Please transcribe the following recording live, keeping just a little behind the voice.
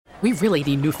We really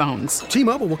need new phones.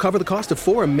 T-Mobile will cover the cost of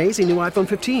 4 amazing new iPhone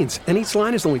 15s, and each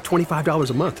line is only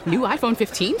 $25 a month. New iPhone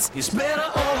 15s? It's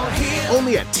better over here.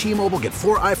 Only at T-Mobile, get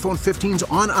 4 iPhone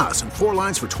 15s on us and 4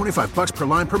 lines for $25 per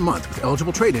line per month with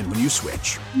eligible trade-in when you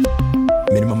switch.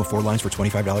 Minimum of 4 lines for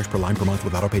 $25 per line per month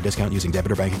with autopay discount using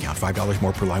debit or bank account. $5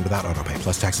 more per line without autopay,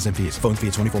 plus taxes and fees. Phone fee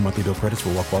at 24 monthly bill credits for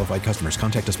well-qualified customers.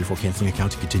 Contact us before canceling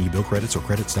account to continue bill credits or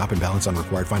credit stop and balance on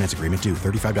required finance agreement due.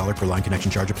 $35 per line connection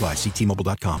charge applies. See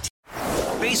T-Mobile.com.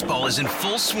 Baseball is in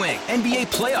full swing. NBA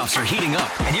playoffs are heating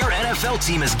up, and your NFL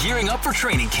team is gearing up for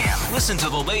training camp. Listen to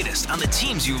the latest on the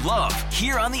teams you love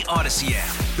here on the Odyssey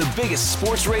app. The biggest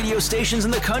sports radio stations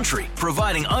in the country,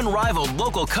 providing unrivaled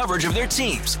local coverage of their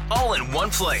teams, all in one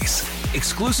place.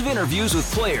 Exclusive interviews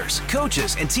with players,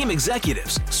 coaches, and team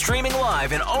executives, streaming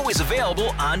live and always available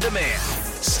on demand.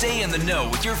 Stay in the know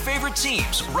with your favorite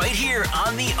teams right here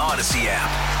on the Odyssey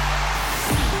app.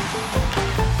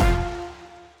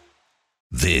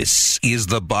 This is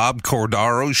the Bob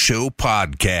Cordaro Show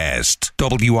podcast,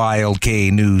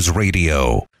 WILK News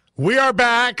Radio. We are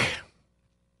back.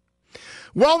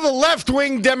 Well, the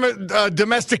left-wing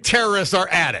domestic terrorists are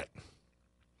at it.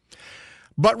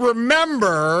 But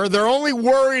remember, they're only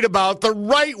worried about the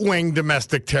right-wing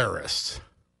domestic terrorists.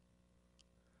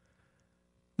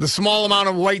 The small amount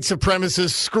of white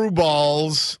supremacist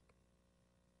screwballs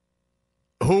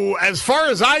who, as far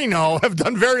as I know, have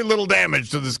done very little damage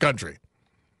to this country.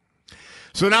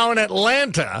 So now in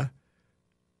Atlanta,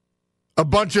 a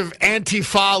bunch of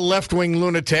Antifa left-wing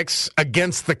lunatics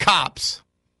against the cops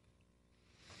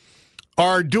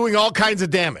are doing all kinds of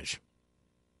damage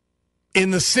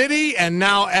in the city and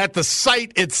now at the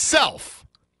site itself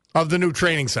of the new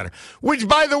training center. Which,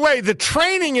 by the way, the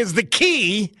training is the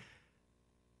key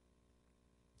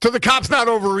to the cops not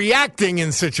overreacting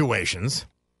in situations.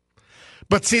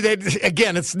 But see,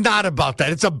 again, it's not about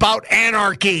that. It's about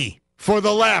anarchy for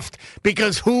the left,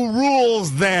 because who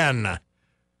rules then?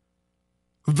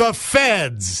 The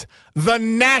feds, the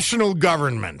national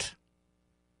government.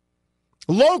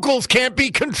 Locals can't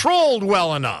be controlled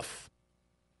well enough.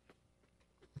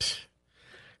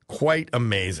 Quite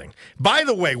amazing. By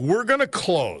the way, we're going to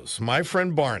close. My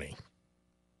friend Barney,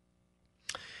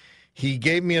 he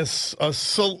gave me a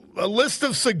list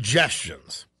of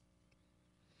suggestions.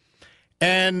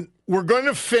 And we're going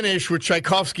to finish with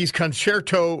Tchaikovsky's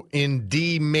Concerto in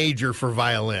D major for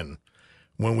violin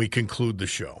when we conclude the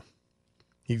show.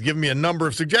 He's given me a number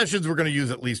of suggestions. We're going to use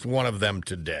at least one of them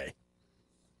today.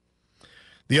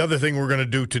 The other thing we're going to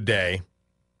do today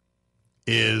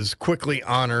is quickly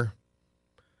honor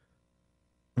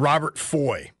Robert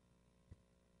Foy,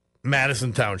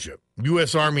 Madison Township,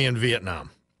 U.S. Army in Vietnam.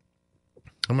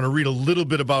 I'm going to read a little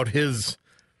bit about his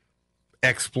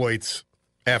exploits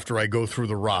after I go through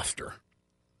the roster.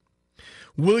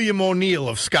 William O'Neill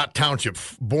of Scott Township,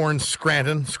 born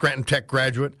Scranton Tech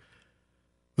graduate,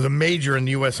 was a major in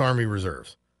the U.S. Army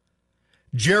Reserves.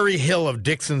 Jerry Hill of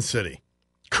Dixon City,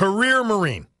 career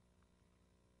Marine.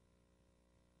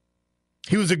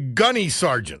 He was a gunny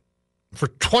sergeant for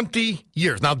 20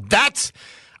 years. Now that's,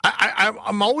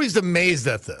 I'm always amazed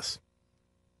at this.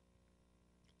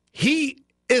 He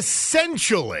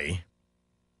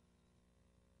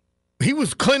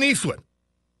was Clint Eastwood.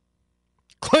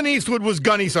 Clint Eastwood was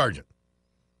gunny sergeant.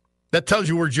 That tells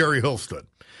you where Jerry Hill stood.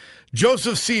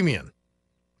 Joseph Simeon,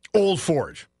 Old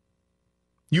Forge,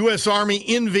 U.S. Army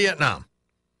in Vietnam.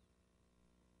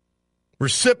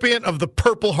 Recipient of the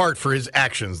Purple Heart for his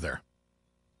actions there.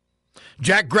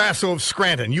 Jack Grasso of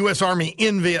Scranton, U.S. Army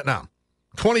in Vietnam.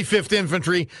 25th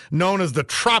Infantry, known as the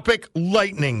Tropic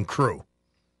Lightning Crew.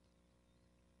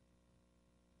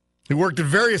 He worked at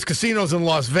various casinos in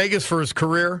Las Vegas for his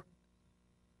career.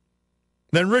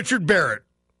 Then Richard Barrett,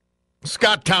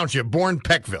 Scott Township, born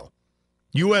Peckville,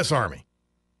 U.S. Army.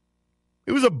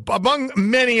 It was among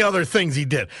many other things he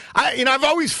did. I've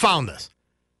always found this.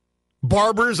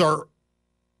 Barbers are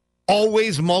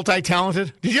always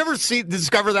multi-talented. Did you ever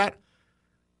discover that?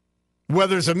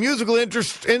 Whether it's a musical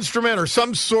instrument or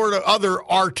some sort of other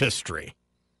artistry.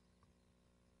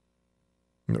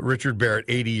 Richard Barrett,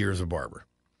 80 years a barber.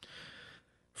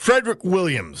 Frederick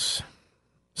Williams,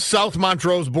 South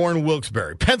Montrose, born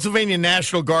Wilkes-Barre. Pennsylvania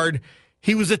National Guard.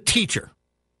 He was a teacher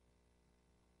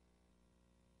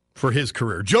for his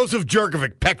career. Joseph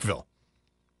Jerkovic, Peckville,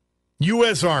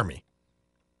 U.S. Army.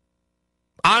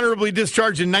 Honorably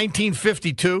discharged in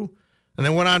 1952, and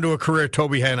then went on to a career at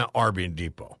Toby Hanna, Arby and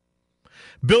Depot.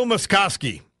 Bill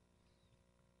Muskoski,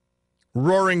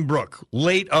 Roaring Brook,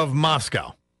 late of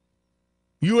Moscow.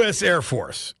 U.S. Air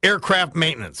Force, aircraft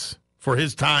maintenance for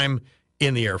his time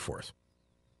in the Air Force.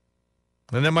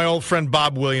 And then my old friend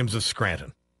Bob Williams of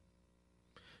Scranton.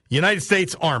 United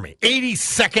States Army,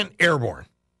 82nd Airborne.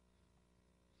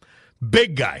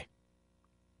 Big guy.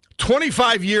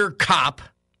 25-year cop,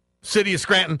 city of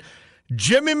Scranton.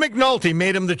 Jimmy McNulty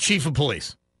made him the chief of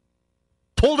police.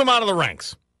 Pulled him out of the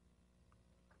ranks.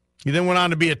 He then went on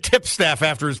to be a tip staff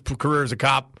after his career as a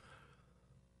cop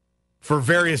for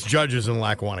various judges in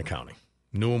Lackawanna County.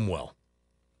 Knew him well.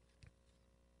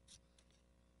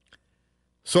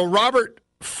 So Robert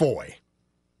Foy,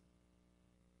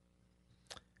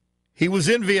 he was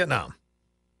in Vietnam.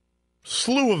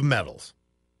 Slew of medals.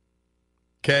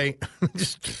 Okay?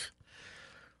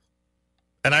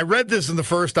 And I read this in the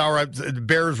first hour. It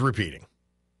bears repeating.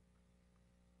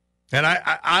 And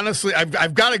I honestly,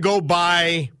 I've got to go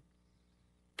by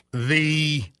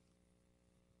the,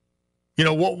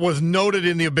 what was noted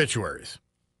in the obituaries.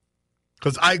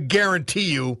 Because I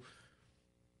guarantee you,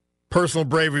 personal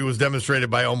bravery was demonstrated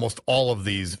by almost all of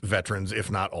these veterans, if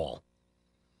not all.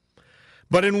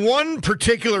 But in one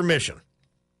particular mission,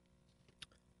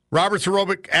 Robert's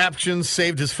heroic actions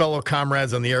saved his fellow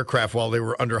comrades on the aircraft while they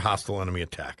were under hostile enemy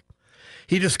attack.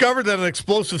 He discovered that an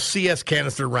explosive CS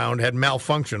canister round had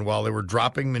malfunctioned while they were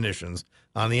dropping munitions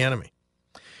on the enemy.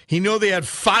 He knew they had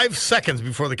 5 seconds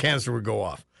before the canister would go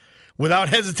off. Without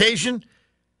hesitation,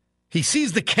 he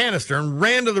seized the canister and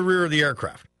ran to the rear of the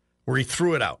aircraft, where he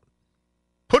threw it out.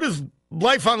 Put his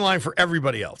life on the line for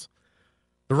everybody else.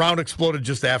 The round exploded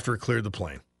just after it cleared the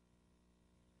plane.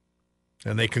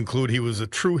 And they conclude he was a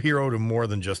true hero to more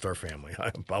than just our family.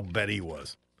 I'll bet he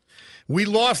was. We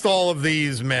lost all of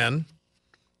these men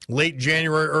late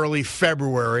January, early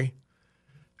February.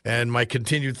 And my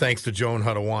continued thanks to Joan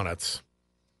Hudawanitz.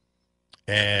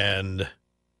 And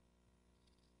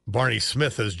Barney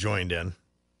Smith has joined in.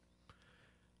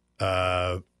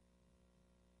 Good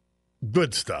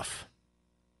stuff.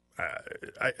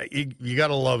 You got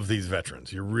to love these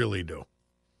veterans. You really do.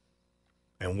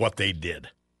 And what they did.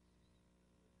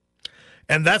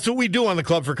 And that's what we do on the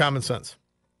Club for Common Sense.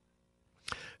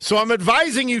 So I'm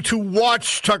advising you to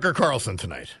watch Tucker Carlson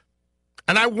tonight.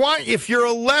 And I want, if you're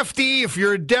a lefty, if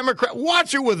you're a Democrat,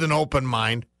 watch it with an open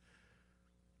mind.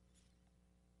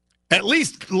 At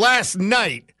least last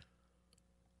night,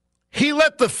 he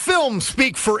let the film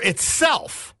speak for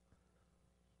itself.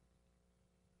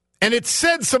 And it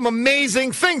said some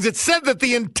amazing things. It said that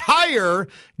the entire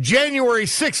January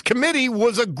 6th committee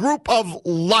was a group of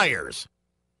liars.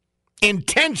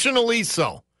 Intentionally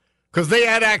so, because they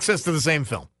had access to the same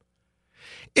film.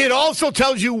 It also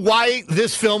tells you why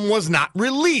this film was not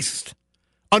released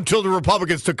until the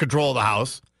Republicans took control of the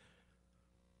House.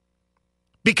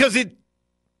 Because it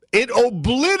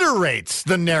obliterates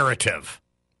the narrative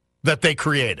that they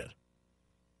created.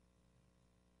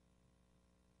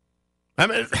 I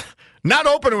mean, not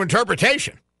open to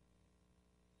interpretation.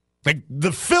 Like,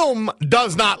 the film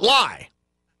does not lie.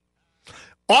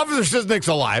 Officer Sisnick's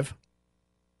alive.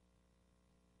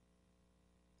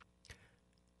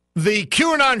 The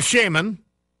QAnon shaman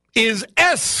is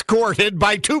escorted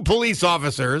by 2 police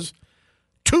officers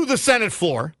to the Senate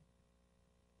floor.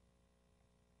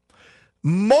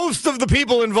 Most of the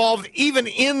people involved, even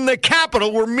in the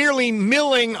Capitol, were merely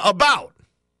milling about.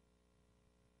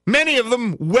 Many of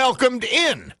them welcomed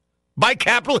in by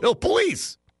Capitol Hill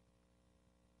police.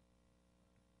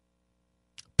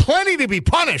 Plenty to be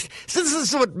punished.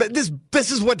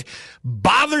 This is what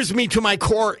bothers me to my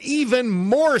core even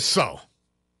more so.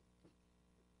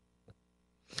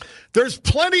 There's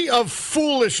plenty of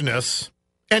foolishness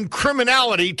and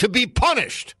criminality to be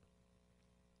punished.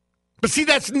 But see,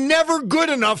 that's never good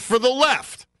enough for the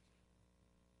left.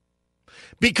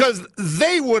 Because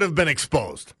they would have been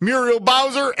exposed, Muriel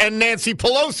Bowser and Nancy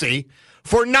Pelosi,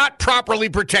 for not properly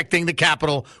protecting the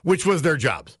Capitol, which was their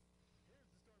jobs.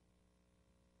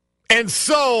 And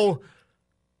so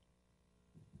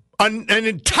an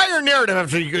entire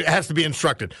narrative has to be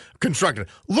constructed.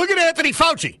 Look at Anthony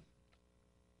Fauci.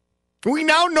 We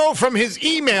now know from his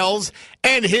emails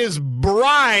and his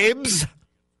bribes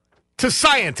to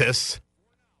scientists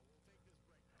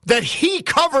that he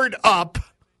covered up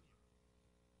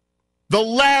the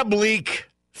lab leak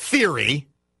theory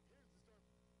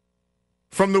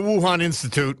from the Wuhan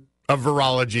Institute of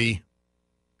Virology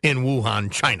in Wuhan,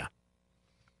 China.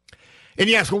 And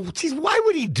you ask, well, geez, why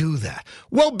would he do that?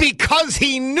 Well, because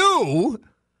he knew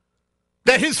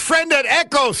that his friend at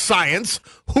EchoScience,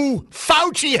 who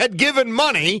Fauci had given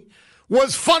money,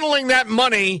 was funneling that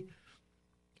money,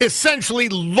 essentially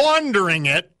laundering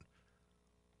it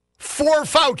for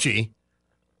Fauci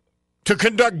to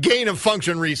conduct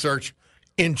gain-of-function research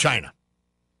in China.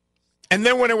 And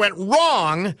then when it went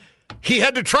wrong, he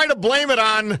had to try to blame it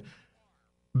on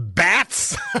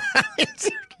bats.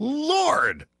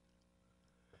 Lord.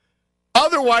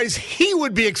 Otherwise, he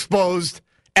would be exposed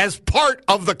as part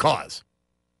of the cause.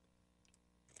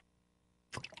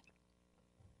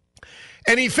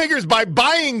 And he figures by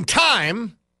buying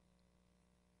time,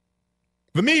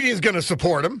 the media is going to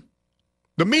support him.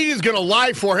 The media is going to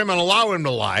lie for him and allow him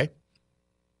to lie.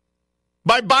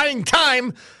 By buying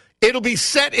time, it'll be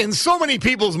set in so many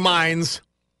people's minds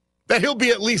that he'll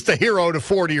be at least a hero to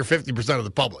 40 or 50% of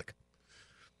the public,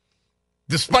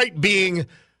 despite being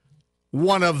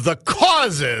one of the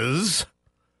causes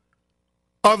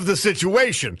of the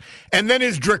situation. And then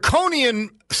his draconian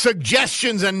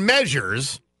suggestions and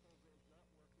measures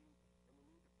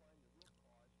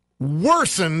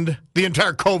worsened the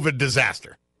entire COVID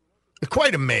disaster.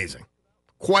 Quite amazing.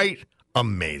 Quite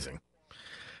amazing.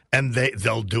 And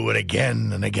they'll do it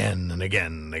again and again and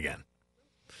again and again.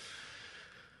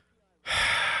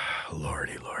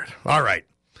 Lordy Lord. All right.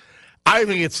 I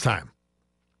think it's time,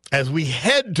 as we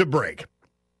head to break,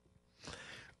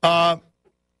 we're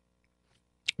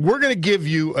going to give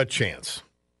you a chance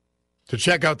to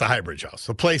check out the Highbridge House,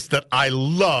 a place that I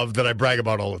love, that I brag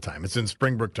about all the time. It's in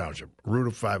Springbrook Township, Route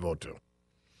of 502.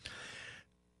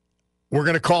 We're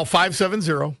going to call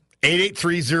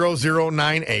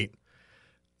 570-883-0098.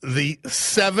 The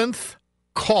seventh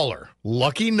caller,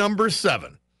 lucky number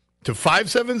 7, to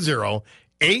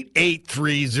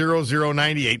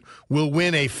 570-883-0098 will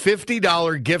win a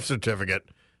 $50 gift certificate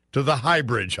to the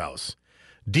Highbridge House.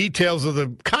 Details of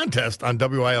the contest on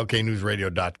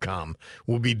WILKNewsRadio.com.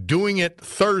 We'll be doing it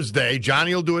Thursday.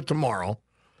 Johnny will do it tomorrow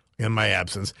in my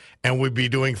absence, and we'll be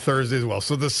doing Thursday as well.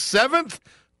 So the seventh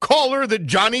caller that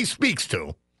Johnny speaks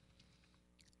to,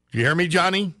 you hear me,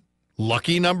 Johnny?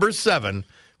 Lucky number 7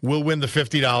 will win the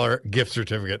 $50 gift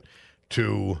certificate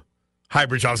to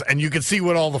Highbridge House, and you can see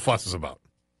what all the fuss is about.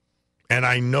 And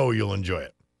I know you'll enjoy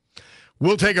it.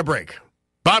 We'll take a break.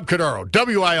 Bob Cordaro,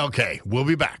 WILK. We'll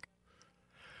be back.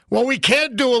 Well, we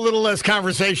can't do a little less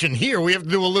conversation here. We have to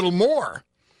do a little more.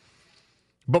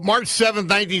 But March 7th,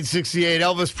 1968,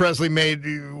 Elvis Presley made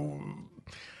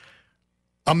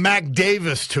a Mac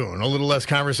Davis tune, A Little Less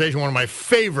Conversation, one of my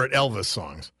favorite Elvis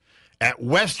songs, at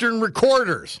Western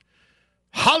Recorders,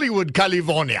 Hollywood,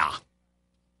 California.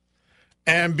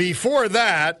 And before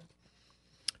that,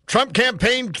 Trump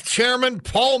campaign chairman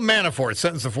Paul Manafort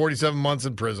sentenced to 47 months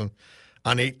in prison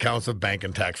on 8 counts of bank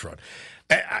and tax fraud.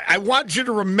 I want you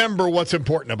to remember what's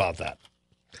important about that.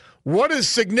 What is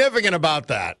significant about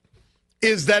that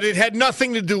is that it had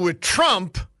nothing to do with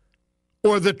Trump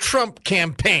or the Trump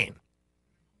campaign.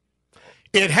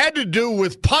 It had to do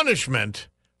with punishment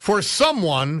for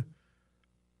someone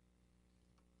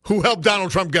who helped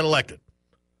Donald Trump get elected.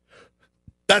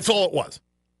 That's all it was.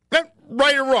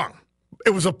 Right or wrong.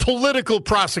 It was a political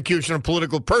prosecution, a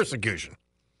political persecution.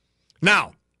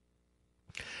 Now,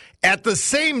 at the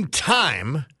same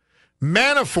time,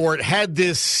 Manafort had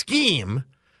this scheme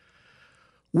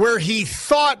where he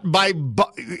thought all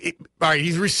right,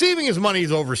 he's receiving his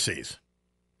monies overseas,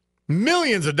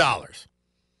 millions of dollars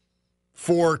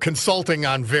for consulting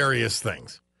on various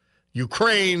things,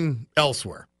 Ukraine,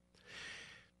 elsewhere.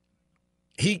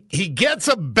 He gets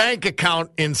a bank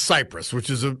account in Cyprus, which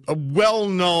is a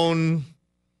well-known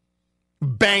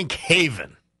bank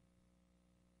haven.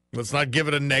 Let's not give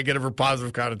it a negative or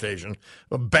positive connotation.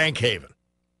 A bank haven.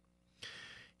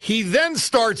 He then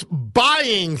starts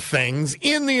buying things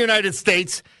in the United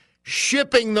States,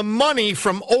 shipping the money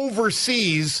from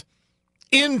overseas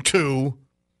into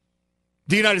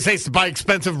the United States to buy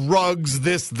expensive rugs,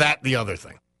 this, that, the other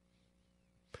thing.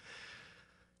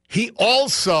 He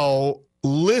also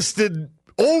overlisted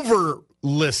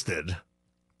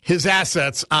his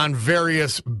assets on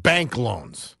various bank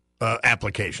loans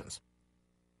applications.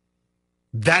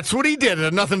 That's what he did. It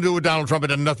had nothing to do with Donald Trump. It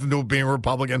had nothing to do with being a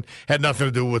Republican. It had nothing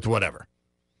to do with whatever.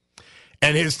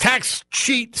 And his tax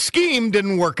cheat scheme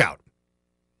didn't work out.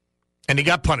 And he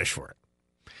got punished for it.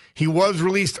 He was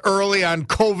released early on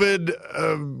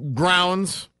COVID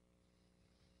grounds.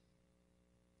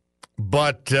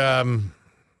 But, did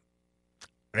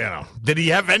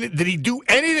he do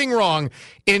anything wrong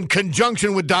in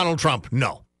conjunction with Donald Trump?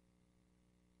 No.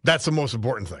 That's the most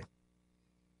important thing.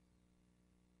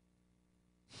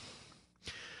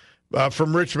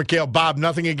 From Rich McHale, Bob,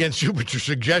 nothing against you, but your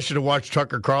suggestion to watch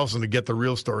Tucker Carlson to get the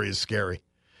real story is scary.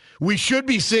 We should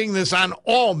be seeing this on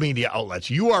all media outlets.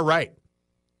 You are right.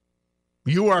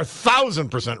 You are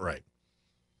 1,000% right.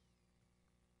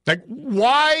 Like,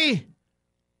 why?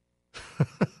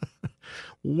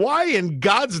 Why in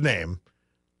God's name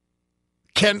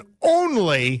can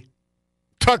only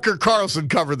Tucker Carlson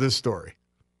cover this story?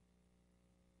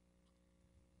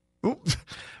 Oops.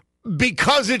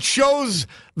 because it shows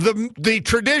the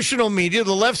traditional media,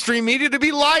 the left-stream media, to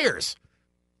be liars.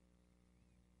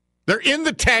 They're in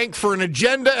the tank for an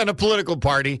agenda and a political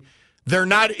party. They're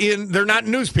not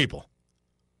news people.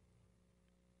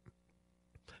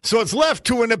 So it's left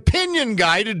to an opinion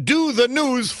guy to do the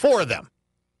news for them.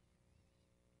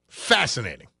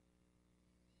 Fascinating.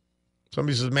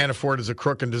 Somebody says Manafort is a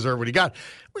crook and deserved what he got.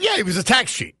 Well, yeah, he was a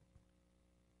tax cheat.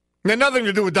 It had nothing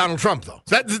to do with Donald Trump, though.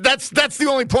 That's the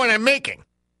only point I'm making.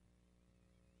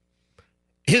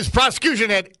 His prosecution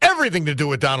had everything to do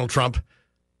with Donald Trump.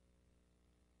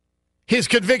 His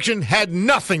conviction had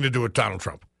nothing to do with Donald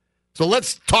Trump. So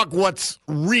let's talk what's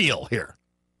real here.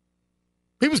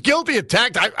 He was guilty of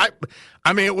tax.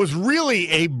 I mean, it was really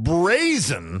a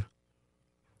brazen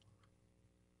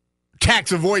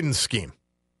tax avoidance scheme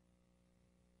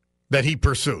that he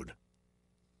pursued.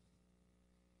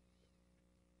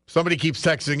 Somebody keeps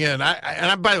texting in,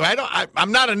 by the way,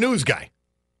 I'm not a news guy.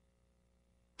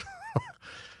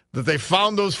 That they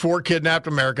found those 4 kidnapped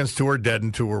Americans, 2 are dead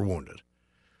and 2 are wounded.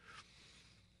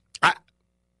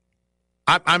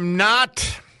 I'm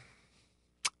not.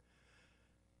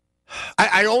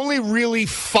 I only really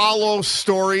follow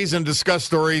stories and discuss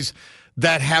stories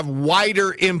that have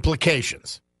wider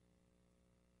implications.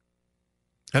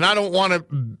 And I don't want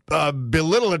to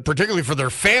belittle it, particularly for their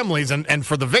families and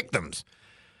for the victims.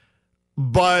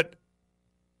 But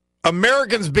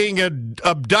Americans being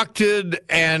abducted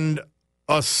and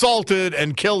assaulted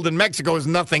and killed in Mexico is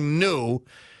nothing new.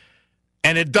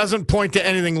 And it doesn't point to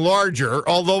anything larger,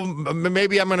 although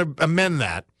maybe I'm going to amend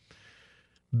that.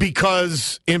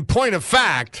 Because in point of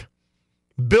fact,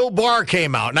 Bill Barr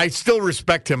came out, and I still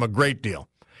respect him a great deal.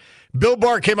 Bill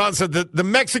Barr came out and said that the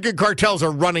Mexican cartels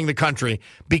are running the country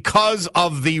because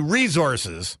of the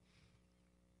resources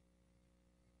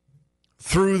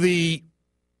through the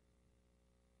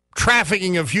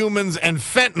trafficking of humans and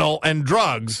fentanyl and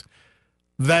drugs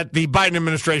that the Biden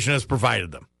administration has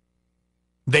provided them.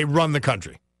 They run the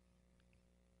country.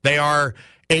 They are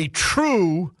a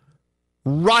true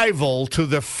rival to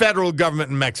the federal government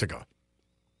in Mexico.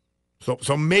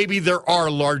 So maybe there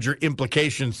are larger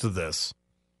implications to this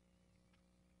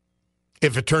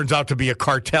if it turns out to be a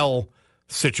cartel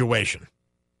situation.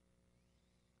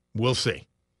 We'll see.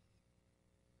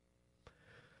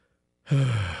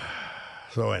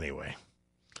 So anyway,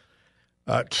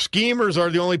 schemers are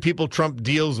the only people Trump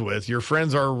deals with. Your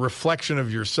friends are a reflection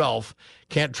of yourself.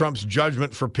 Can't Trump's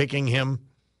judgment for picking him?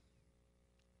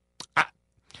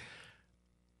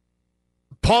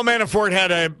 Paul Manafort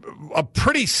had a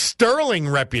pretty sterling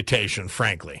reputation,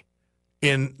 frankly,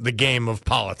 in the game of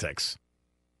politics.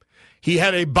 He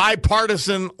had a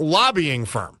bipartisan lobbying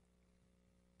firm.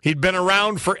 He'd been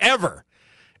around forever.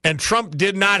 And Trump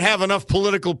did not have enough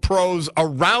political pros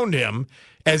around him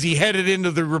as he headed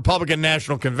into the Republican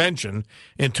National Convention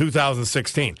in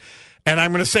 2016. And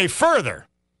I'm going to say further,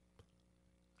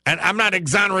 and I'm not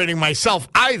exonerating myself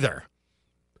either,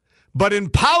 but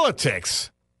in politics,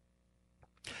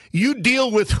 you deal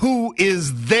with who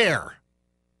is there,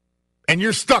 and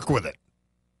you're stuck with it.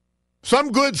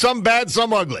 Some good, some bad,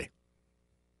 some ugly.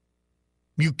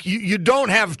 You don't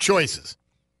have choices.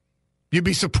 You'd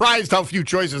be surprised how few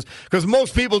choices, because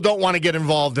most people don't want to get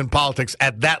involved in politics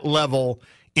at that level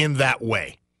in that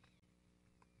way.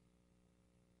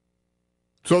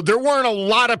 So there weren't a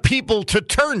lot of people to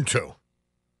turn to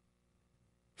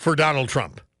for Donald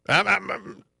Trump.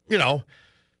 You know,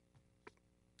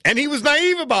 and he was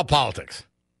naive about politics.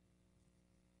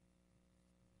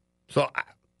 So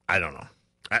I don't know.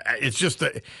 It's just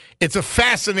it's a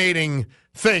fascinating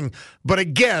thing. But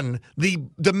again,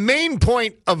 the main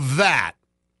point of that,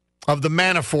 of the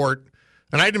Manafort,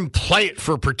 and I didn't play it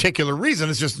for a particular reason,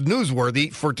 it's just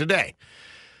newsworthy for today.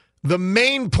 The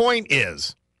main point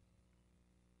is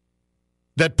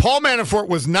that Paul Manafort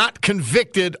was not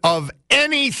convicted of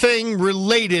anything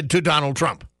related to Donald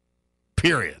Trump.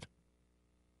 Period.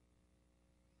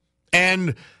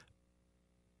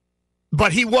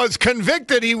 But he was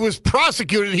convicted, he was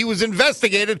prosecuted, he was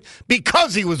investigated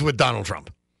because he was with Donald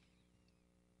Trump.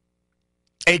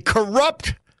 A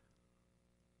corrupt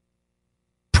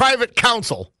private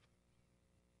counsel,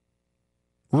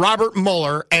 Robert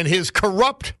Mueller, and his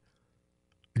corrupt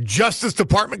Justice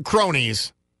Department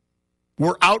cronies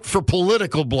were out for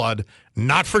political blood,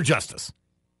 not for justice.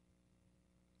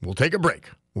 We'll take a break.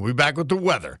 We'll be back with the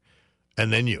weather,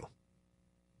 and then you.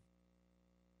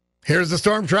 Here's the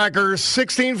Storm Tracker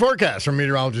 16 forecast from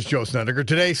meteorologist Joe Snedeker.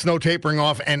 Today, snow tapering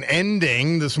off and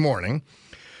ending this morning.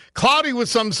 Cloudy with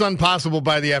some sun possible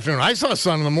by the afternoon. I saw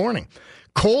sun in the morning.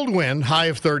 Cold wind, high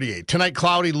of 38. Tonight,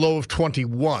 cloudy, low of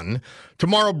 21.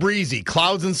 Tomorrow, breezy,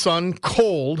 clouds and sun,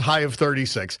 cold, high of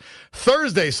 36.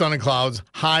 Thursday, sun and clouds,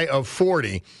 high of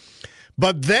 40.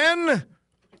 But then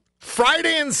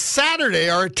Friday and Saturday,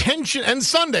 and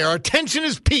Sunday, our attention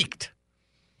is peaked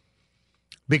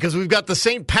because we've got the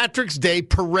St. Patrick's Day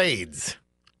parades,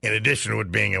 in addition to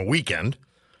it being a weekend.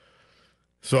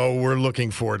 So we're looking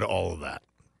forward to all of that.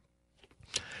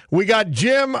 We got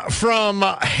Jim from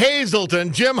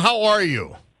Hazleton. Jim, how are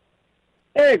you?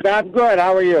 Hey, I'm good.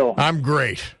 How are you? I'm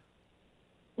great.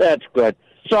 That's good.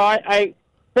 So I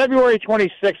February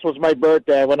 26th was my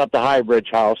birthday. I went up to Highbridge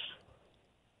House.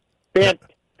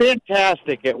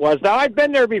 Fantastic it was. Now, I've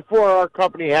been there before. Our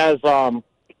company has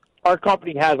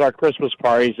our Christmas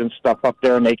parties and stuff up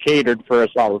there, and they catered for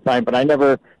us all the time. But I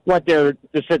never went there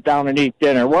to sit down and eat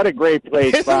dinner. What a great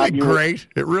place, Isn't Bob. it great?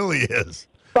 It really is.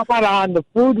 Spot on. The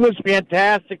food was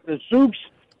fantastic. The soups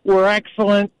were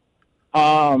excellent.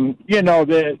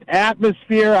 The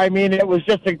atmosphere, I mean, it was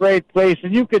just a great place.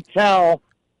 And you could tell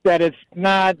that it's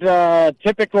not a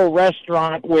typical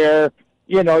restaurant where,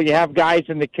 you have guys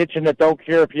in the kitchen that don't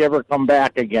care if you ever come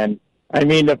back again. I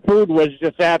mean, the food was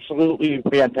just absolutely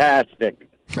fantastic.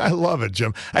 I love it,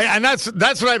 Jim. And that's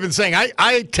what I've been saying.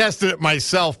 I tested it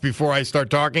myself before I start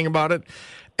talking about it.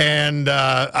 And,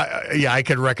 I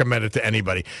could recommend it to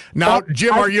anybody. Now,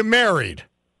 Jim, are you married?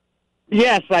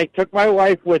 Yes, I took my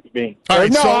wife with me. All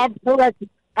right, I'm correct.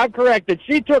 I'm corrected.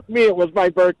 She took me. It was my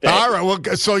birthday. All right. Well,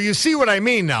 so you see what I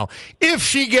mean now. If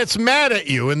she gets mad at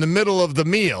you in the middle of the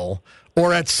meal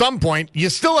or at some point, you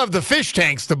still have the fish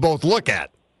tanks to both look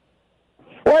at.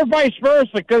 Or vice versa,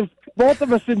 because both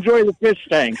of us enjoy the fish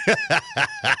tank.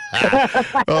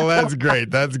 Oh, that's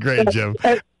great. That's great, Jim.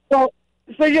 So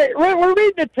we're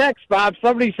reading the text, Bob.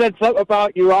 Somebody said something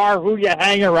about you are who you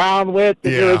hang around with.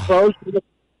 And you're close to the...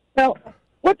 Now,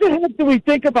 what the heck do we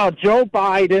think about Joe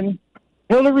Biden,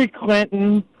 Hillary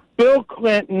Clinton, Bill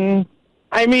Clinton?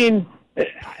 I mean...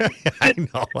 I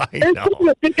know.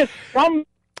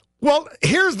 Well,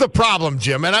 here's the problem,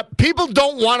 Jim, and people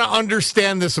don't want to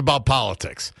understand this about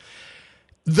politics.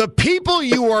 The people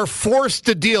you are forced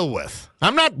to deal with,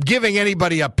 I'm not giving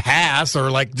anybody a pass or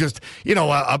like just,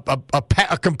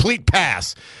 a complete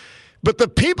pass, but the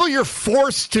people you're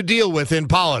forced to deal with in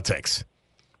politics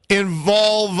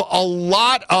involve a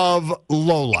lot of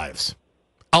lowlives,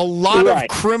 a lot of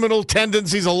criminal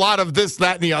tendencies, a lot of this,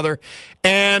 that, and the other.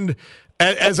 And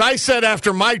as I said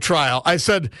after my trial, I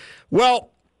said,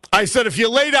 if you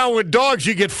lay down with dogs,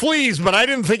 you get fleas, but I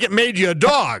didn't think it made you a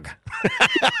dog.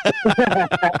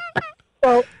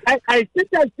 So I think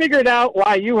I figured out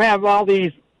why you have all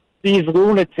these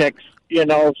lunatics,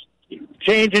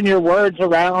 changing your words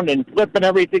around and flipping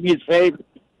everything you say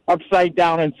upside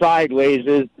down and sideways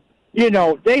is,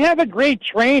 they have a great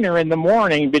trainer in the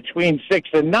morning between 6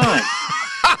 and 9.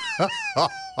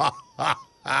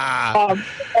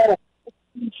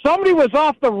 Somebody was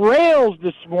off the rails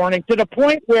this morning to the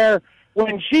point where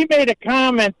when she made a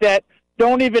comment that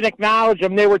don't even acknowledge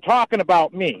them, they were talking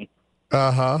about me.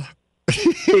 Uh-huh.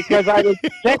 Because I was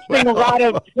texting a lot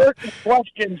of certain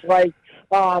questions like,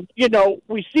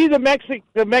 we see the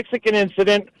Mexican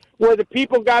incident where the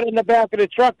people got in the back of the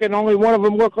truck and only one of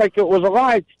them looked like it was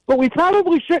alive. But we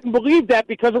probably shouldn't believe that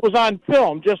because it was on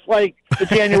film, just like the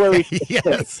January 6th.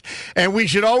 Yes, and we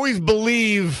should always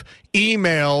believe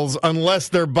emails unless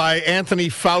they're by Anthony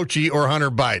Fauci or Hunter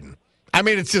Biden. I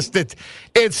mean, it's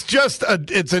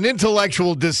an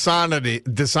intellectual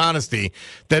dishonesty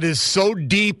that is so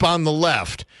deep on the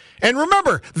left. And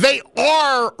remember, they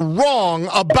are wrong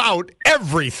about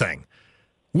everything,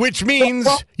 which means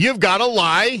you've got to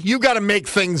lie, you've got to make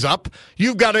things up,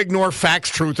 you've got to ignore facts,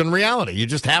 truth, and reality. You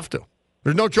just have to.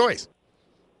 There's no choice.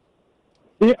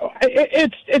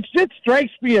 It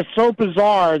strikes me as so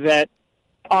bizarre that,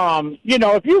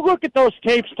 if you look at those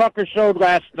tapes Tucker showed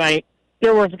last night,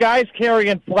 there was guys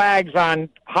carrying flags on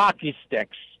hockey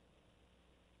sticks.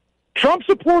 Trump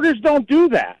supporters don't do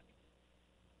that.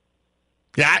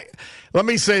 Yeah, let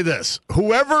me say this.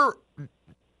 Whoever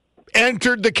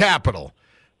entered the Capitol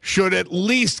should at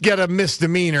least get a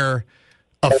misdemeanor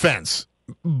offense.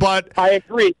 But I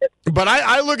agree. But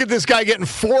I look at this guy getting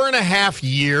 4.5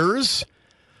 years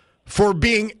for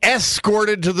being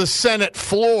escorted to the Senate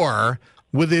floor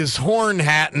with his horn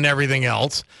hat and everything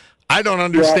else. I don't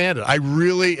understand it. I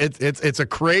really, it's a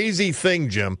crazy thing,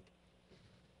 Jim.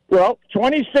 Well,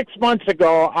 26 months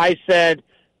ago, I said,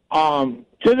 to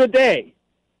the day,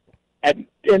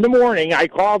 in the morning, I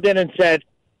called in and said,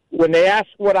 when they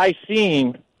asked what I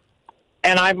seen,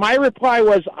 and my reply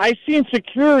was, I seen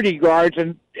security guards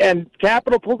and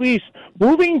Capitol Police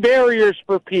moving barriers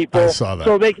for people I saw that.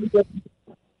 so they can get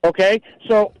Okay?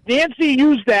 So Nancy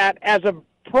used that as a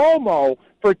promo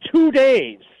for 2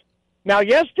 days. Now,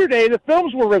 yesterday, the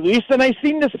films were released, and I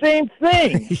seen the same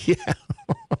thing. Yeah.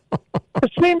 The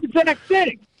same exact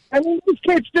thing. I mean, these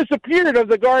kids disappeared of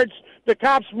the guards, the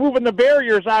cops moving the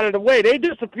barriers out of the way. They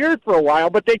disappeared for a while,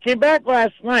 but they came back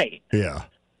last night. Yeah.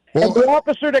 And the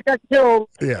officer that got killed,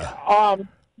 yeah.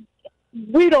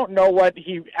 We don't know what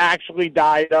he actually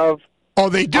died of. Oh,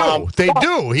 they do. They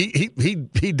do.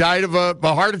 He died of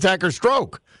a heart attack or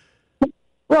stroke.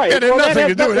 Right. It had nothing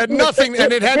to do. It had nothing,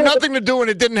 and it had nothing to do, and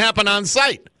it didn't happen on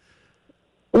site.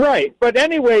 Right. But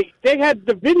anyway, they had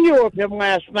the video of him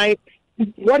last night.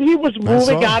 What he was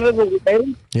moving out of the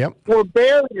way were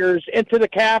barriers into the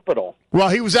Capitol. Well,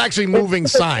 he was actually moving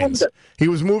signs. He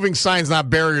was moving signs, not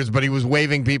barriers, but he was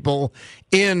waving people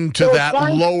into that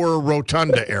lower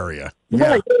rotunda area.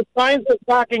 Yeah. Right. There were signs of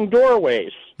blocking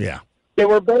doorways. Yeah. They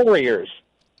were barriers.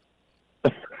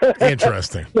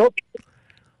 Interesting.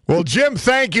 Well, Jim,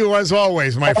 thank you as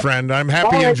always, my friend. I'm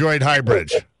happy you enjoyed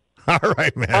Highbridge. All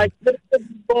right, man. I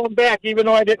going back, even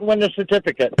though I didn't win the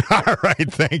certificate. All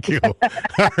right, thank you.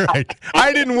 All right.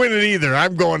 I didn't win it either.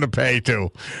 I'm going to pay,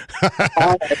 too.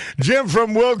 Jim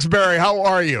from Wilkes-Barre, how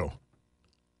are you?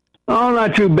 Oh,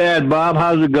 not too bad, Bob.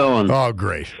 How's it going? Oh,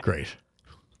 great, great.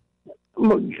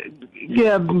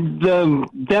 Yeah, the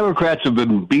Democrats have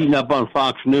been beaten up on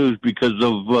Fox News because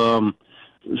of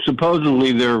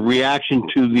supposedly their reaction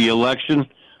to the election,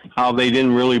 how they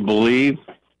didn't really believe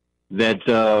that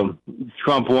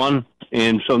Trump won,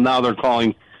 and so now they're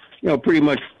calling, pretty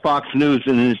much Fox News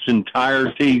in its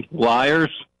entirety liars.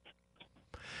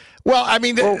 Well, I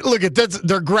mean, look at that.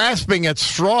 They're grasping at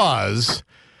straws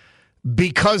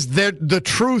because the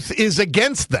truth is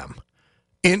against them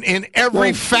in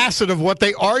every facet of what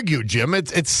they argue, Jim.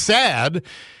 It's sad,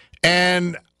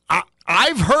 and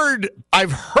I've heard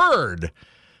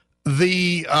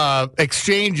the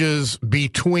exchanges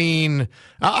between,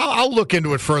 I'll look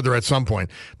into it further at some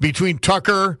point, between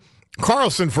Tucker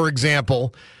Carlson, for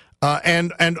example,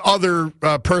 and other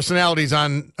personalities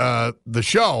on the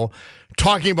show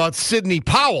talking about Sidney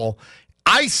Powell.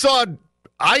 I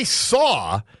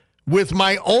saw with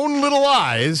my own little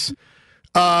eyes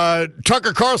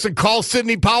Tucker Carlson call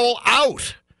Sidney Powell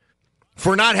out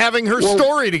for not having her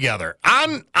story together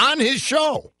on his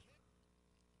show.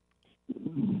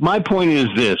 My point is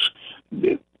this.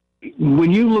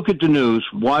 When you look at the news,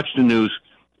 watch the news,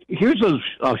 here's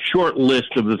a short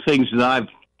list of the things that I've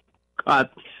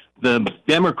caught the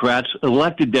Democrats,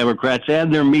 elected Democrats,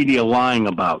 and their media lying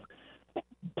about.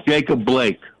 Jacob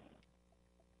Blake,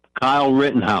 Kyle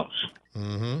Rittenhouse,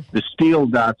 the Steele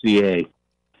dossier,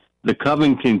 the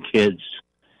Covington kids,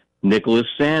 Nicholas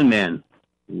Sandmann,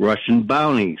 Russian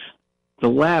bounties, the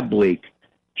lab leak,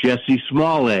 Jesse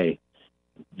Smollett,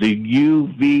 the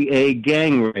UVA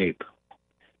gang rape,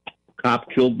 cop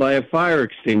killed by a fire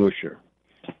extinguisher,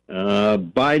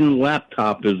 Biden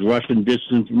laptop is Russian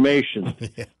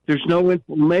disinformation. There's no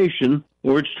information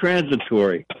or it's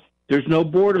transitory. There's no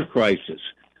border crisis.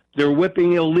 They're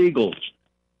whipping illegals.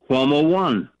 Cuomo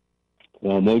 1,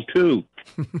 Cuomo 2,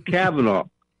 Kavanaugh,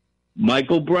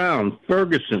 Michael Brown,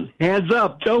 Ferguson, hands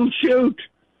up, don't shoot.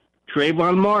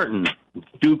 Trayvon Martin,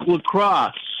 Duke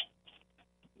LaCrosse.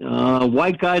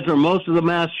 White guys are most of the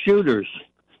mass shooters.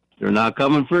 They're not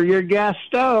coming for your gas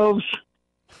stoves.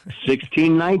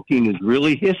 1619 is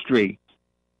really history.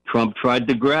 Trump tried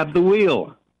to grab the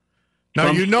wheel.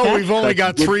 Now, Trump's we've only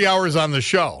got 3 hours on the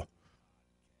show.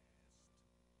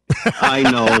 I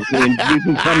know. And you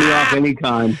can cut me off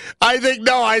anytime.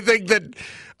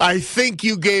 I think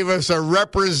you gave us a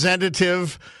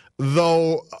representative,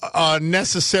 though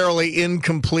necessarily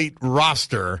incomplete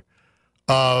roster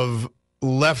of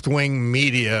left-wing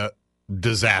media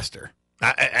disaster.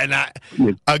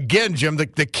 Again, Jim,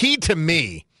 the key to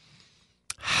me,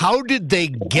 how did they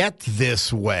get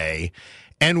this way,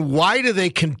 and why do they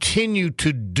continue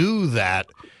to do that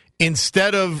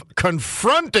instead of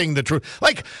confronting the truth?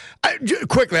 Like,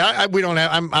 quickly, we don't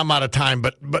have. I'm out of time,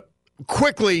 but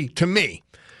quickly to me,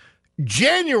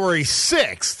 January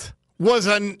 6th was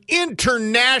an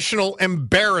international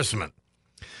embarrassment.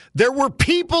 There were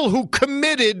people who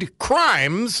committed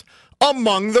crimes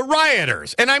among the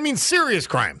rioters, and I mean serious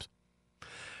crimes.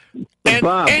 And,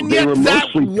 Bob, and yet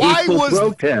why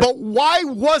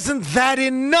wasn't that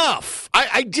enough?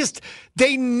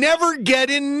 They never get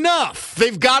enough.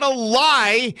 They've got to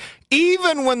lie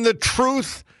even when the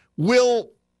truth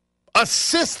will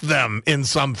assist them in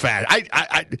some fashion.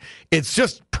 It's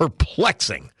just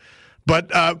perplexing. But,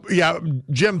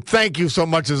 Jim, thank you so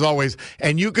much as always.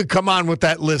 And you could come on with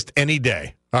that list any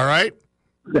day. All right?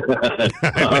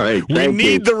 All right. We Thank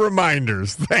need you. the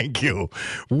reminders. Thank you.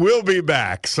 We'll be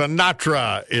back.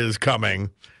 Sinatra is coming,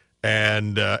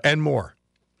 and more.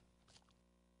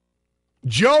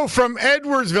 Joe from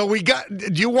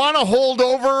Edwardsville, do you want to hold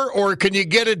over, or can you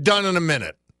get it done in a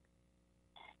minute?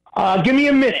 Give me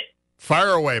a minute. Fire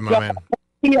away, my man.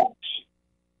 Yes.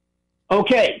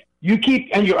 Okay,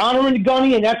 and you're honoring the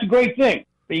gunny, and that's a great thing.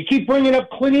 But you keep bringing up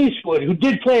Clint Eastwood, who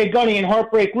did play a gunny in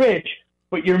Heartbreak Ridge,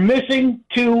 but you're missing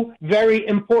two very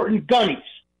important gunnies.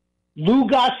 Lou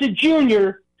Gossett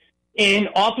Jr. in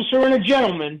Officer and a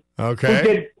Gentleman, who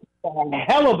did a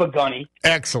hell of a gunny.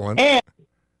 Excellent. And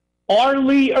R.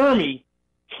 Lee Ermey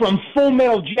from Full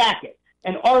Metal Jacket.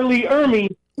 And R. Lee Ermey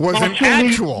was an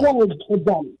actual. Was a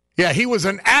gunny. Yeah, he was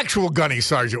an actual gunny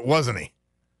sergeant, wasn't he?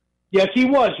 Yes, he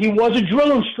was. He was a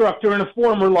drill instructor in a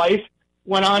former life,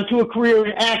 went on to a career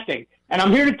in acting. And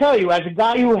I'm here to tell you, as a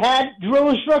guy who had drill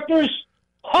instructors,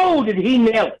 did he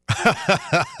nail it.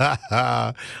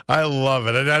 I love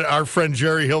it. And our friend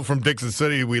Jerry Hill from Dixon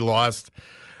City we lost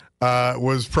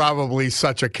was probably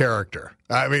such a character.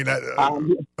 I mean,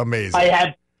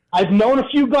 amazing. I've known a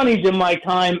few gunnies in my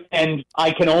time, and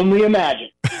I can only imagine.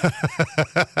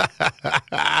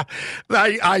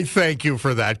 I thank you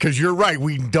for that, because you're right.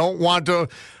 We don't want to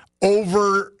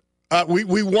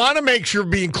we want to make sure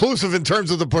be inclusive in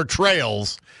terms of the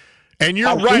portrayals. And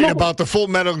you're right about the Full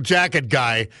Metal Jacket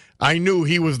guy. I knew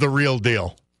he was the real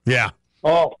deal. Yeah.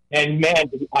 Oh, and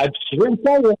man, I'm sure to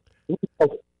tell you.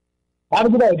 Have a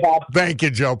good day, Bob. Thank you,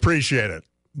 Joe. Appreciate it.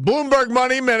 Bloomberg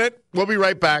Money Minute. We'll be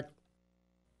right back.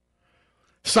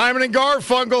 Simon and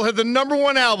Garfunkel had the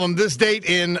 #1 album this date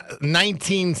in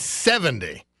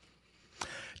 1970.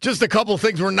 Just a couple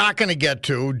things we're not going to get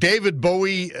to. David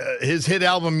Bowie, his hit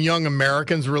album Young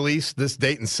Americans, released this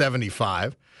date in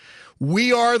 75.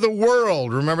 We Are the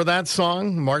World. Remember that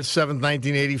song? March 7th,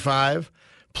 1985.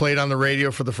 Played on the radio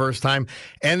for the first time.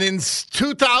 And in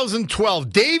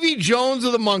 2012, Davy Jones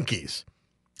of the Monkees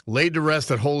laid to rest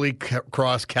at Holy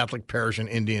Cross Catholic Parish in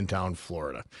Indiantown,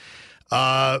 Florida.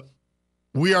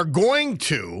 We are going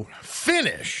to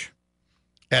finish,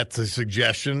 at the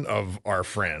suggestion of our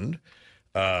friend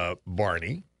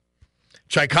Barney,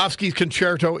 Tchaikovsky's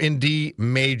Concerto in D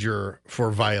major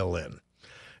for violin.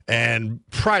 And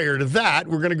prior to that,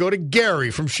 we're going to go to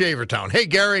Gary from Shavertown. Hey,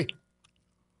 Gary.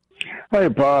 Hey,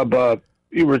 Bob.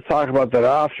 You were talking about that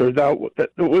officer. Now,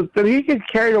 did he get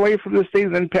carried away from this thing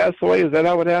and then pass away? Is that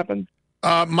how it happened?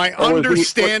 My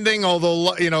understanding,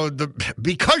 although,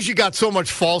 because you got so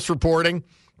much false reporting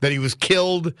that he was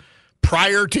killed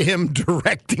prior to him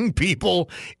directing people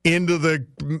into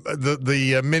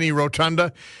the mini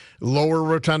rotunda, lower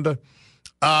rotunda,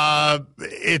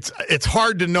 it's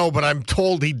hard to know, but I'm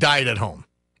told he died at home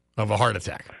of a heart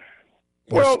attack.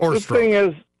 Or the stroke. Thing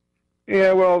is,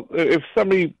 if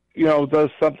somebody does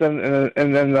something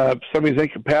and then somebody's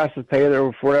incapacitated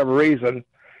or for whatever reason,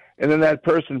 and then that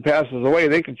person passes away,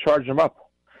 they can charge them up.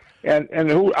 And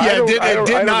who? Yeah, it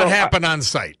did not happen on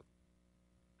site.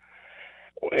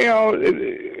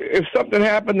 If something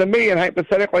happened to me and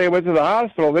hypothetically I went to the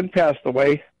hospital, then passed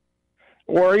away,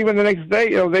 or even the next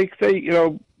day, they say,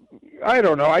 I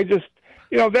don't know. I just,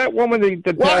 that woman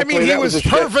that passed away, he was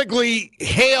perfectly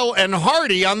hale and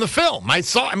hearty on the film.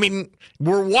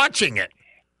 We're watching it.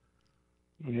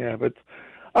 Yeah, but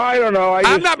I don't know.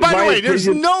 I'm not. By the way, there's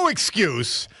no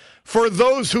excuse for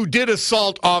those who did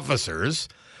assault officers.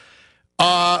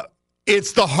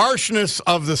 It's the harshness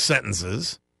of the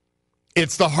sentences.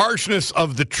 It's the harshness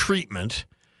of the treatment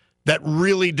that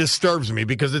really disturbs me,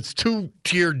 because it's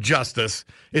two-tiered justice.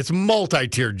 It's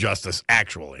multi-tiered justice,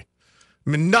 actually.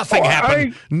 Nothing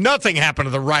happened. Nothing happened to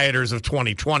the rioters of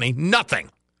 2020. Nothing.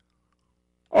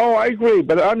 Oh, I agree,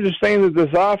 but I'm just saying that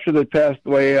this officer that passed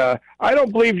away, I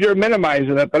don't believe you're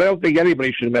minimizing it, but I don't think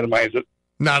anybody should minimize it.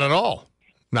 Not at all.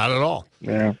 Not at all.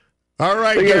 Yeah. All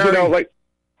right, so, Gary.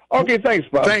 Okay, thanks,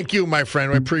 Bob. Thank you, my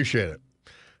friend. I appreciate it.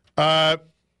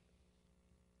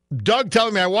 Doug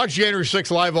telling me I watched January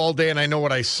 6th live all day and I know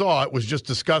what I saw. It was just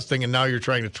disgusting, and now you're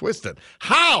trying to twist it.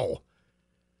 How?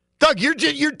 Doug, you're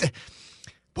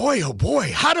boy, oh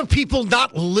boy, how do people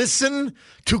not listen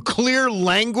to clear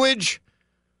language?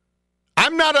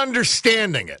 I'm not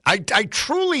understanding it. I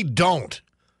truly don't.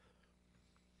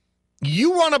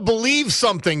 You want to believe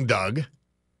something, Doug,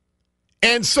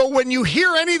 and so when you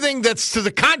hear anything that's to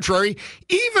the contrary,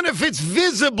 even if it's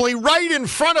visibly right in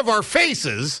front of our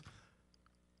faces,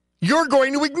 you're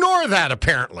going to ignore that,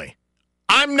 apparently.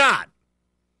 I'm not.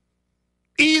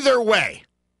 Either way.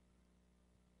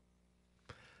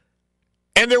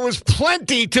 And there was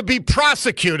plenty to be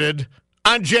prosecuted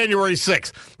on January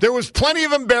 6th. There was plenty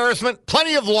of embarrassment,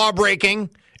 plenty of law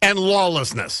breaking, and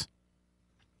lawlessness.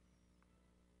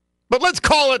 But let's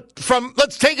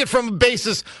take it from a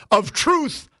basis of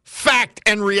truth, fact,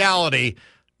 and reality,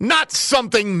 not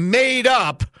something made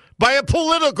up by a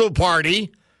political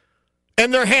party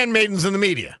and their handmaidens in the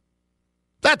media.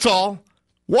 That's all.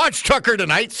 Watch Tucker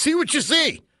tonight. See what you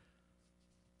see.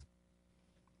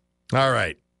 All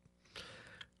right.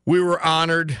 We were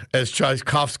honored, as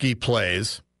Tchaikovsky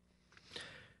plays,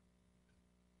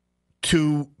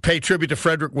 to pay tribute to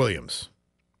Frederick Williams,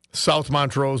 South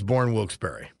Montrose, born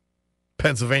Wilkes-Barre,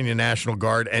 Pennsylvania National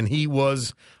Guard, and he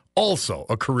was also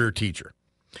a career teacher.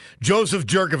 Joseph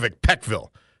Jerkovic, Peckville,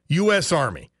 U.S.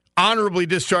 Army, honorably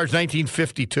discharged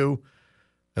 1952,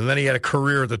 and then he had a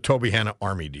career at the Tobyhanna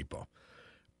Army Depot.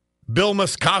 Bill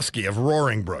Muskowski of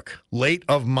Roaring Brook, late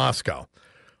of Moscow,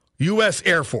 U.S.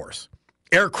 Air Force,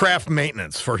 aircraft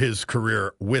maintenance for his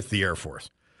career with the Air Force.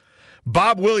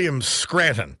 Bob Williams,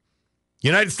 Scranton,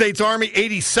 United States Army,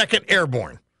 82nd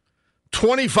Airborne,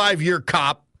 25-year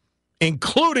cop,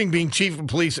 including being chief of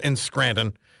police in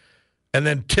Scranton, and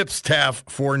then tip staff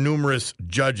for numerous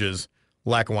judges,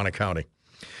 Lackawanna County.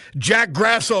 Jack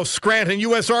Grasso, Scranton,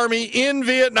 U.S. Army in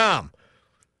Vietnam.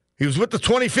 He was with the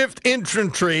 25th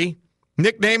Infantry,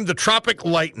 nicknamed the Tropic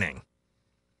Lightning.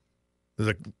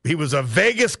 He was a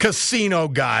Vegas casino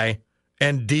guy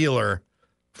and dealer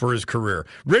for his career.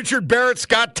 Richard Barrett,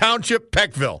 Scott Township,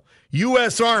 Peckville,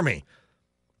 U.S. Army.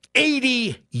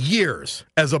 80 years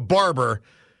as a barber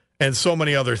and so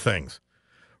many other things.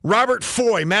 Robert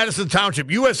Foy, Madison Township,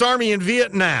 U.S. Army in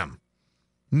Vietnam.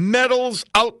 Medals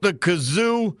out the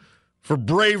kazoo for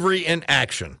bravery in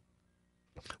action.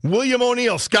 William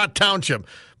O'Neill, Scott Township,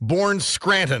 born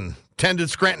Scranton, attended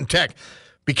Scranton Tech,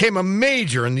 became a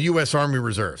major in the U.S. Army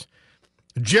Reserves.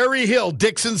 Jerry Hill,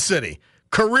 Dixon City,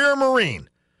 career Marine,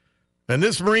 and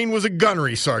this Marine was a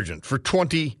gunnery sergeant for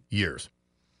 20 years.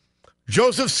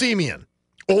 Joseph Simeon,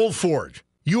 Old Forge,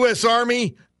 U.S.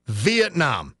 Army,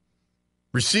 Vietnam,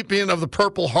 recipient of the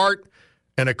Purple Heart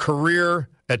and a career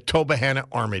at Tobyhanna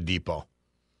Army Depot.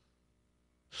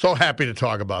 So happy to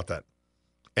talk about that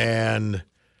and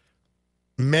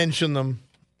mention them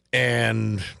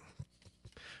and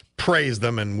praise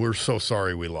them, and we're so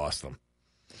sorry we lost them.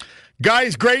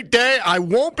 Guys, great day. I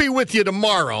won't be with you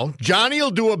tomorrow. Johnny will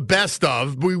do a best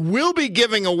of. We will be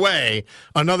giving away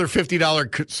another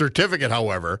 $50 certificate,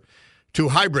 however, to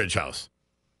Highbridge House.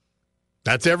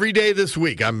 That's every day this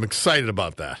week. I'm excited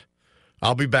about that.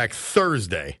 I'll be back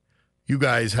Thursday. You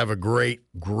guys have a great,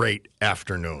 great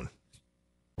afternoon.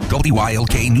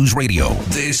 WILK News Radio.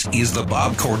 This is the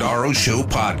Bob Cordaro Show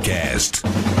podcast.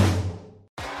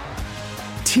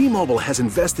 T-Mobile has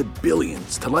invested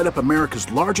billions to light up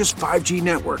America's largest 5G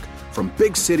network, from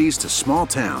big cities to small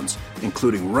towns,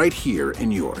 including right here in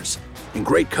yours. And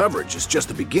great coverage is just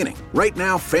the beginning. Right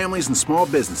now, families and small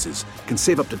businesses can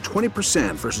save up to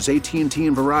 20% versus AT&T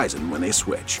and Verizon when they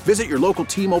switch. Visit your local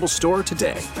T-Mobile store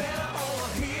today.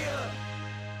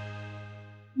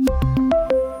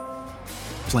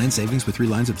 Plan savings with 3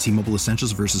 lines of T-Mobile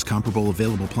Essentials versus comparable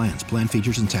available plans. Plan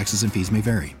features and taxes and fees may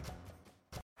vary.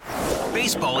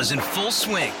 Baseball is in full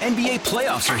swing. NBA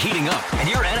playoffs are heating up, and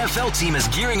your NFL team is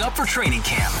gearing up for training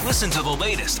camp. Listen to the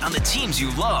latest on the teams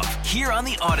you love here on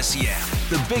the Odyssey app.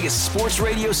 The biggest sports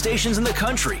radio stations in the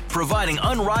country, providing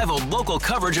unrivaled local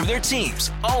coverage of their teams,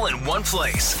 all in one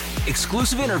place.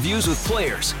 Exclusive interviews with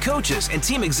players, coaches, and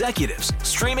team executives,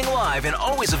 streaming live and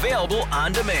always available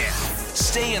on demand.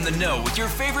 Stay in the know with your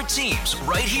favorite teams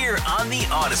right here on the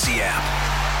Odyssey app.